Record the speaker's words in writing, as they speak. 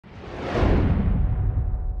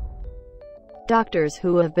Doctors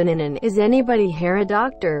who have been in an "is anybody here a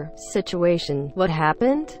doctor" situation. What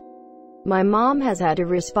happened? My mom has had to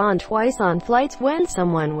respond twice on flights when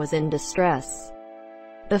someone was in distress.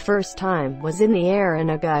 The first time was in the air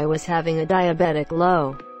and a guy was having a diabetic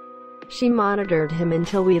low. She monitored him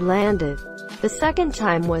until we landed. The second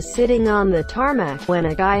time was sitting on the tarmac when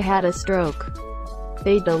a guy had a stroke.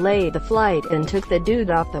 They delayed the flight and took the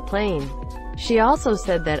dude off the plane. She also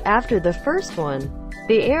said that after the first one,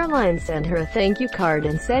 the airline sent her a thank you card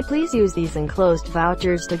and said please use these enclosed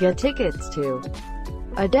vouchers to get tickets to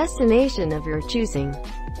a destination of your choosing.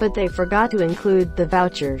 But they forgot to include the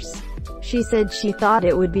vouchers. She said she thought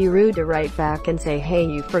it would be rude to write back and say, hey,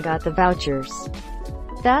 you forgot the vouchers.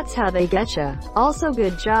 That's how they getcha. Also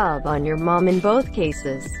good job on your mom in both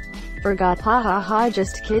cases. Forgot, ha ha ha,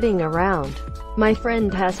 just kidding around. My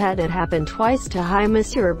friend has had it happen twice to hi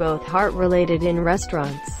monsieur, both heart-related in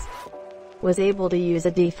restaurants. Was able to use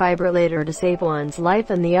a defibrillator to save one's life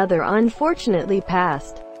and the other unfortunately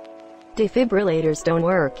passed. Defibrillators don't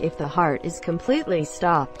work if the heart is completely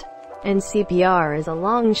stopped. And CPR is a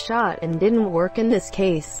long shot and didn't work in this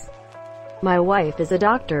case. My wife is a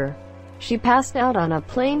doctor. She passed out on a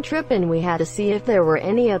plane trip and we had to see if there were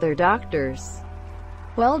any other doctors.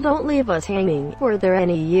 Well, don't leave us hanging. Were there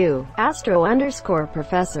any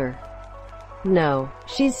Astro_professor? No,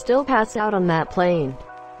 she's still passed out on that plane.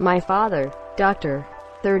 My father, doctor,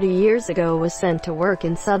 30 years ago was sent to work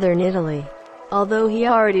in southern Italy. Although he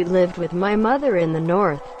already lived with my mother in the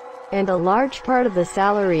north. And a large part of the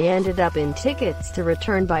salary ended up in tickets to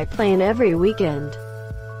return by plane every weekend.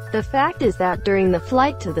 The fact is that during the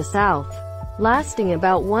flight to the south, lasting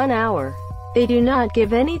about 1 hour, they do not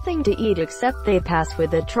give anything to eat except they pass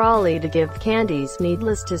with a trolley to give candies.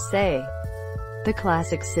 Needless to say, the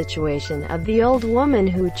classic situation of the old woman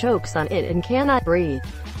who chokes on it and cannot breathe.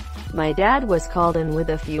 My dad was called in with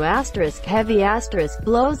a few heavy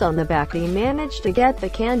blows on the back. He managed to get the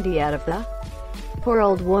candy out of the poor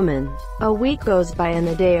old woman. A week goes by and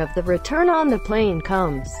the day of the return on the plane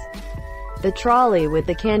comes. The trolley with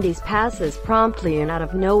the candies passes promptly and out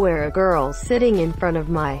of nowhere a girl sitting in front of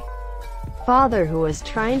my father who was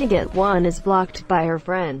trying to get one is blocked by her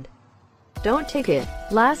friend. Don't take it.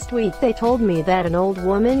 Last week they told me that an old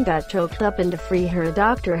woman got choked up and to free her a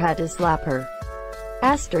doctor had to slap her.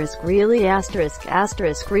 Really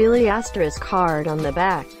hard on the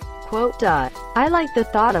back. I like the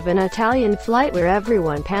thought of an Italian flight where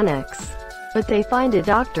everyone panics, but they find a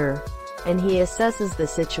doctor, and he assesses the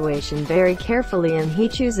situation very carefully and he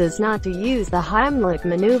chooses not to use the Heimlich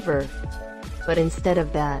maneuver, but instead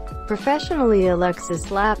of that, professionally elects to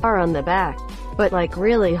slap her on the back, but like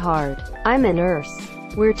really hard. I'm a nurse.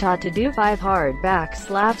 We're taught to do 5 hard back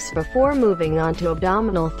slaps before moving on to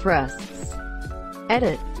abdominal thrusts.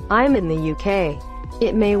 Edit. I'm in the UK.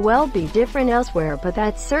 It may well be different elsewhere, but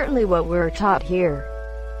that's certainly what we're taught here.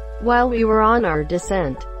 While we were on our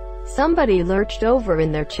descent, somebody lurched over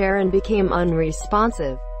in their chair and became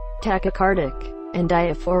unresponsive, tachycardic, and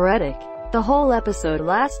diaphoretic. The whole episode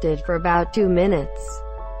lasted for about 2 minutes.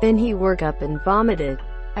 Then he woke up and vomited.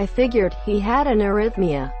 I figured he had an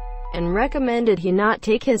arrhythmia, and recommended he not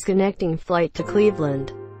take his connecting flight to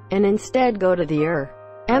Cleveland, and instead go to the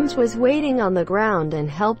EMS was waiting on the ground and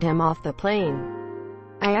helped him off the plane.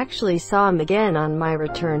 I actually saw him again on my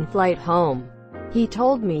return flight home. He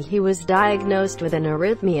told me he was diagnosed with an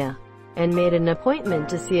arrhythmia, and made an appointment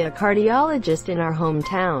to see a cardiologist in our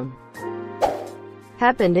hometown.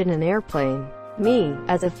 Happened in an airplane. Me,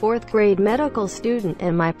 as a 4th grade medical student,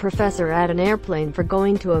 and my professor at an airplane for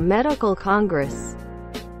going to a medical congress.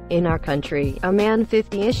 In our country, a man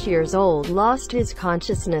 50-ish years old lost his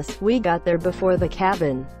consciousness. We got there before the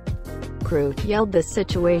cabin crew yelled this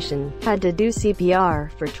situation, had to do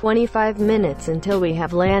CPR for 25 minutes until we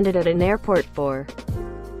have landed at an airport for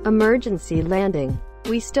emergency landing.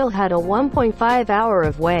 We still had a 1.5 hour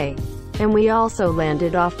of way, and we also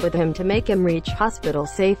landed off with him to make him reach hospital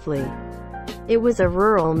safely. It was a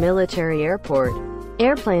rural military airport.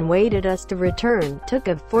 Airplane waited us to return, took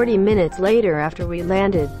a 40 minutes later after we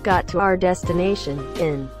landed, got to our destination.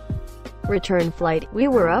 In return flight, we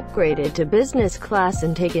were upgraded to business class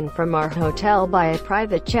and taken from our hotel by a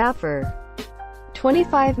private chauffeur.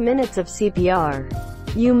 25 minutes of CPR.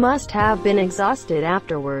 You must have been exhausted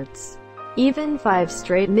afterwards. Even 5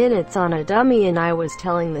 straight minutes on a dummy, and I was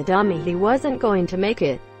telling the dummy he wasn't going to make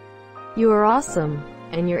it. You are awesome,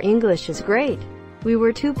 and your English is great. We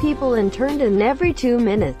were 2 people and turned in every 2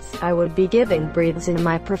 minutes. I would be giving breathes and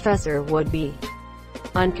my professor would be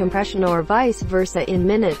on compression or vice versa in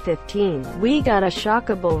minute 15. We got a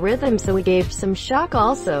shockable rhythm, so we gave some shock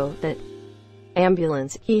also. That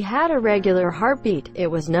ambulance, he had a regular heartbeat.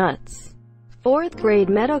 It was nuts. 4th grade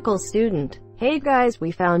medical student. Hey guys,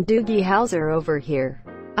 we found Doogie Howser over here.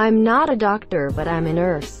 I'm not a doctor, but I'm a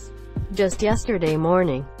nurse. Just yesterday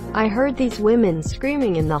morning, I heard these women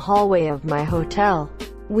screaming in the hallway of my hotel.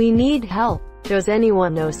 We need help. Does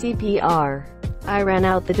anyone know CPR? I ran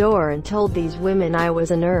out the door and told these women I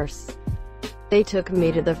was a nurse. They took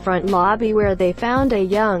me to the front lobby where they found a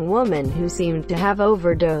young woman who seemed to have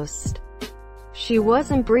overdosed. She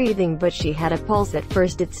wasn't breathing, but she had a pulse. At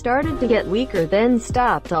first it started to get weaker, then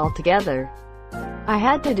stopped altogether. I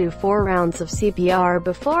had to do 4 rounds of CPR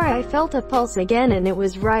before I felt a pulse again, and it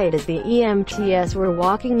was right as the EMTs were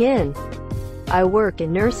walking in. I work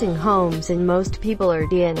in nursing homes and most people are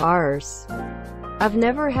DNRs. I've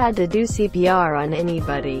never had to do CPR on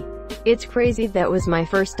anybody. It's crazy. That was my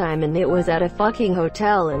first time, and it was at a fucking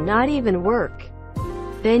hotel and not even work.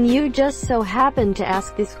 Then you just so happened to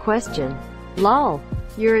ask this question. Lol.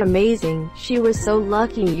 You're amazing. She was so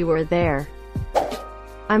lucky you were there.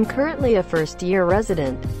 I'm currently a first-year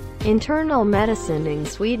resident, internal medicine in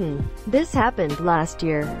Sweden. This happened last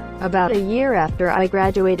year, about a year after I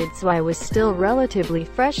graduated, so I was still relatively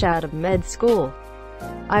fresh out of med school.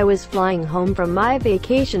 I was flying home from my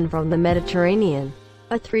vacation from the Mediterranean,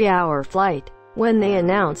 a 3-hour flight, when they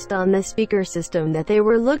announced on the speaker system that they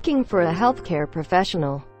were looking for a healthcare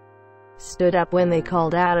professional. Stood up when they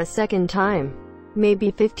called out a second time.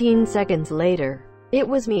 Maybe 15 seconds later, it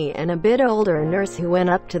was me and a bit older nurse who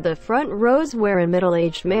went up to the front rows where a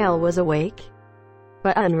middle-aged male was awake,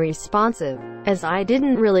 but unresponsive, as I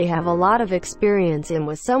didn't really have a lot of experience and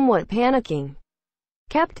was somewhat panicking.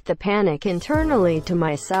 Kept the panic internally to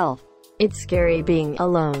myself. It's scary being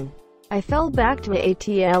alone. I fell back to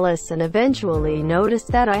ATLS and eventually noticed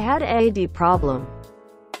that I had AD problem.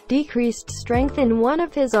 Decreased strength in one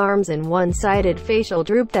of his arms and one-sided facial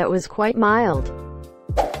droop that was quite mild.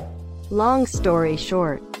 Long story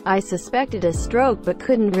short, I suspected a stroke but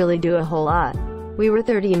couldn't really do a whole lot. We were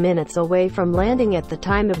 30 minutes away from landing at the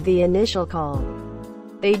time of the initial call.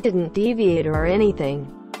 They didn't deviate or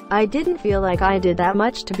anything. I didn't feel like I did that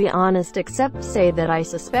much, to be honest, except say that I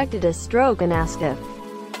suspected a stroke and ask if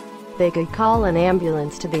they could call an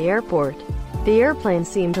ambulance to the airport. The airplane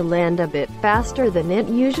seemed to land a bit faster than it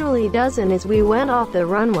usually does, and as we went off the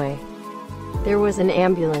runway, there was an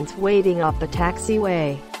ambulance waiting off the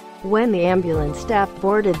taxiway. When the ambulance staff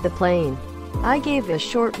boarded the plane, I gave a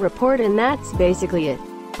short report, and that's basically it.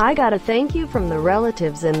 I got a thank you from the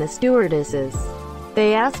relatives and the stewardesses.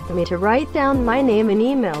 They asked me to write down my name and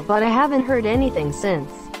email, but I haven't heard anything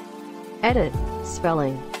since. Edit.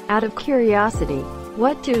 Spelling. Out of curiosity,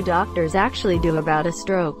 what do doctors actually do about a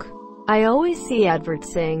stroke? I always see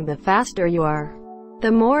adverts saying the faster you are,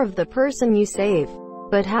 the more of the person you save.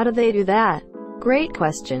 But how do they do that? Great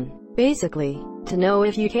question. Basically, to know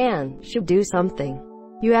if you should do something,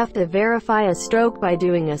 you have to verify a stroke by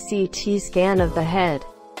doing a CT scan of the head.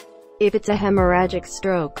 If it's a hemorrhagic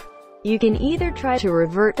stroke, you can either try to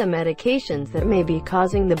revert the medications that may be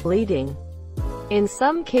causing the bleeding. In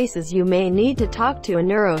some cases you may need to talk to a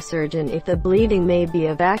neurosurgeon if the bleeding may be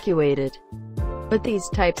evacuated. But these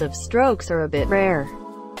types of strokes are a bit rare,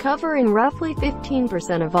 covering roughly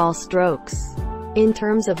 15% of all strokes. In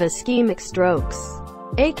terms of ischemic strokes,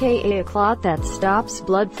 aka a clot that stops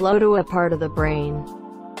blood flow to a part of the brain,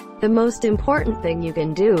 the most important thing you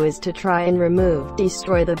can do is to try and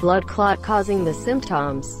destroy the blood clot causing the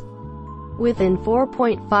symptoms. Within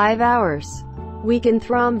 4.5 hours, weaken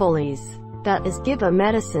thrombolyse, that is, give a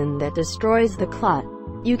medicine that destroys the clot.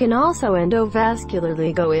 You can also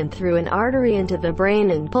endovascularly go in through an artery into the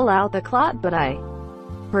brain and pull out the clot, but I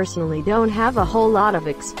personally don't have a whole lot of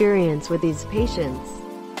experience with these patients.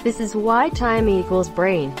 This is why time equals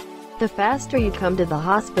brain. The faster you come to the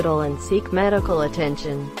hospital and seek medical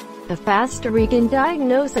attention, the faster we can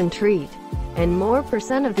diagnose and treat, and more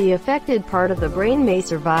 % of the affected part of the brain may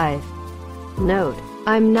survive. Note: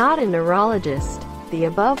 I'm not a neurologist. The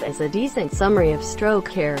above is a decent summary of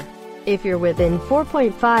stroke care. If you're within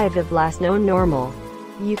 4.5 of last known normal,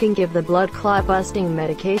 you can give the blood clot busting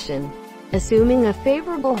medication, assuming a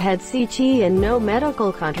favorable head CT and no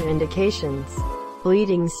medical contraindications.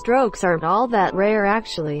 Bleeding strokes aren't all that rare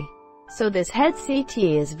actually, so this head CT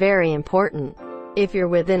is very important. If you're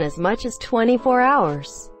within as much as 24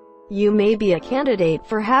 hours, you may be a candidate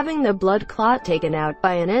for having the blood clot taken out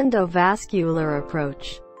by an endovascular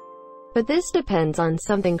approach. But this depends on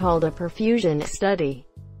something called a perfusion study,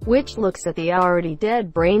 which looks at the already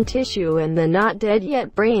dead brain tissue and the not dead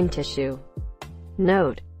yet brain tissue.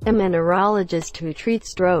 Note: I'm a neurologist who treats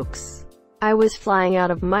strokes. I was flying out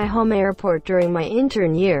of my home airport during my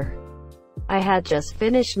intern year. I had just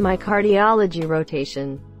finished my cardiology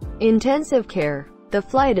rotation. Intensive care, The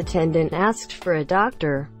flight attendant asked for a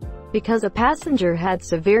doctor because a passenger had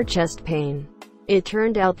severe chest pain. It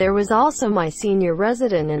turned out there was also my senior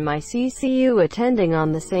resident and my CCU attending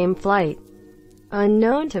on the same flight.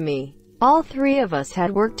 Unknown to me, all three of us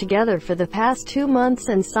had worked together for the past 2 months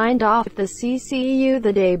and signed off at the CCU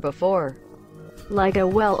the day before. Like a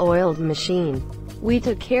well-oiled machine, we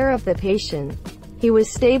took care of the patient. He was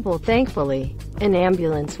stable, thankfully. An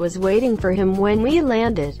ambulance was waiting for him when we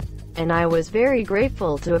landed, and I was very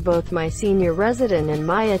grateful to both my senior resident and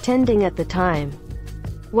my attending at the time.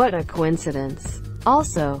 What a coincidence.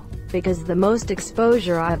 Also, because the most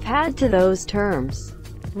exposure I've had to those terms,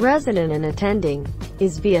 resident and attending,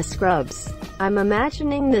 is via Scrubs. I'm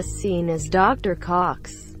imagining this scene as Dr.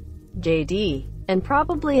 Cox, JD, and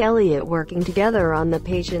probably Elliot working together on the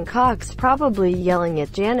patient. Cox probably yelling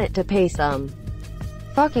at Janet to pay some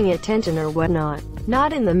fucking attention or whatnot.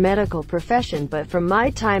 Not in the medical profession, but from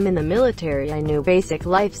my time in the military I knew basic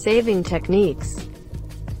life-saving techniques,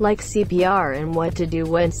 like CPR and what to do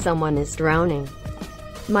when someone is drowning.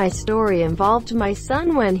 My story involved my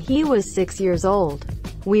son when he was 6 years old.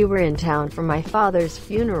 We were in town for my father's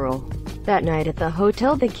funeral. That night at the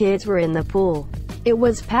hotel the kids were in the pool. It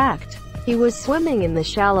was packed. He was swimming in the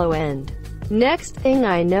shallow end. Next thing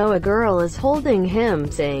I know, a girl is holding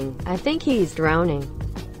him, saying, "I think he's drowning."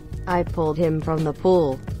 I pulled him from the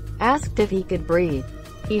pool, asked if he could breathe.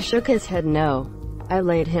 He shook his head no. I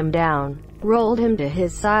laid him down, rolled him to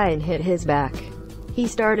his side and hit his back. He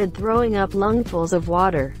started throwing up lungfuls of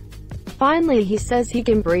water. Finally he says he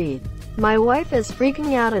can breathe. My wife is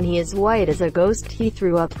freaking out and he is white as a ghost. He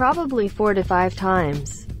threw up probably 4 to 5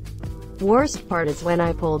 times. Worst part is when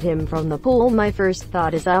I pulled him from the pool, my first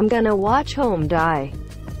thought is I'm gonna watch home die.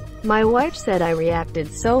 My wife said I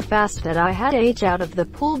reacted so fast that I had to H out of the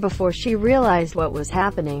pool before she realized what was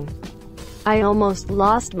happening. I almost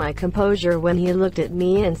lost my composure when he looked at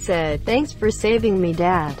me and said, "Thanks for saving me,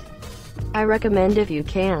 Dad. I recommend if you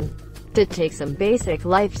can, to take some basic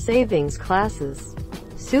life savings classes."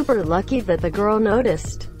 Super lucky that the girl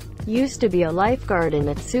noticed. Used to be a lifeguard and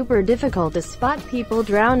it's super difficult to spot people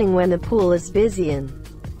drowning when the pool is busy and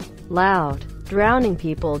loud. Drowning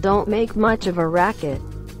people don't make much of a racket.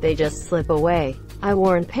 They just slip away. I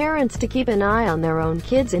warn parents to keep an eye on their own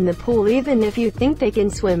kids in the pool even if you think they can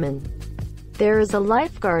swim in. There is a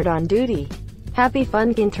lifeguard on duty. Happy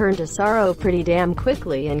fun can turn to sorrow pretty damn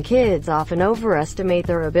quickly and kids often overestimate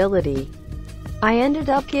their ability. I ended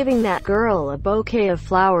up giving that girl a bouquet of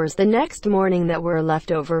flowers the next morning that were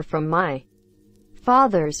left over from my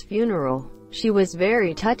father's funeral. She was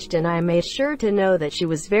very touched and I made sure to know that she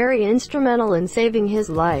was very instrumental in saving his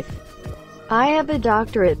life. I have a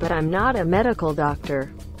doctorate but I'm not a medical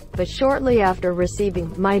doctor. But shortly after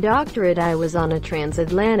receiving my doctorate I was on a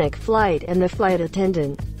transatlantic flight and the flight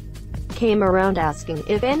attendant came around asking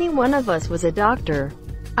if any one of us was a doctor.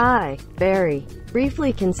 I very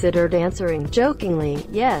briefly considered answering jokingly,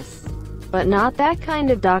 yes, but not that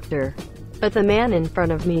kind of doctor. But the man in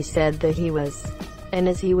front of me said that he was. And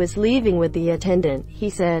as he was leaving with the attendant, he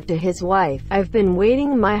said to his wife, "I've been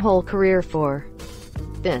waiting my whole career for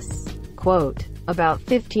this." Quote. About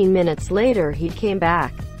 15 minutes later he came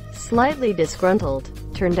back, slightly disgruntled.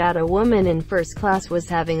 Turned out a woman in first class was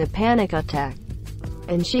having a panic attack,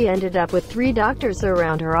 and she ended up with 3 doctors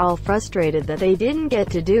around her, all frustrated that they didn't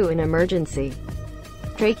get to do an emergency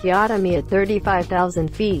tracheotomy at 35,000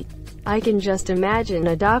 feet. I can just imagine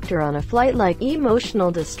a doctor on a flight like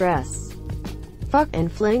emotional distress. Fuck,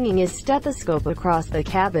 and flinging his stethoscope across the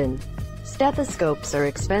cabin. Stethoscopes are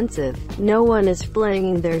expensive. No one is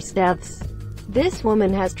flinging their steths. This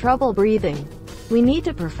woman has trouble breathing. We need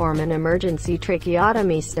to perform an emergency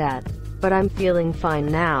tracheotomy stat. But I'm feeling fine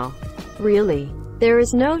now. Really. There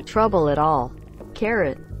is no trouble at all.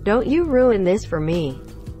 Carrot, don't you ruin this for me.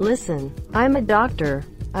 Listen, I'm a doctor.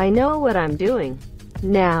 I know what I'm doing.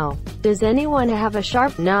 Now, does anyone have a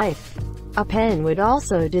sharp knife? A pen would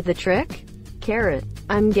also do the trick? Carrot,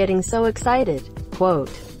 I'm getting so excited. Quote,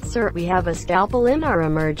 "Sir, we have a scalpel in our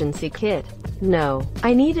emergency kit." No,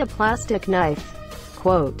 I need a plastic knife.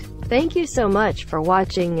 Quote, "Thank you so much for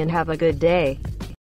watching and have a good day."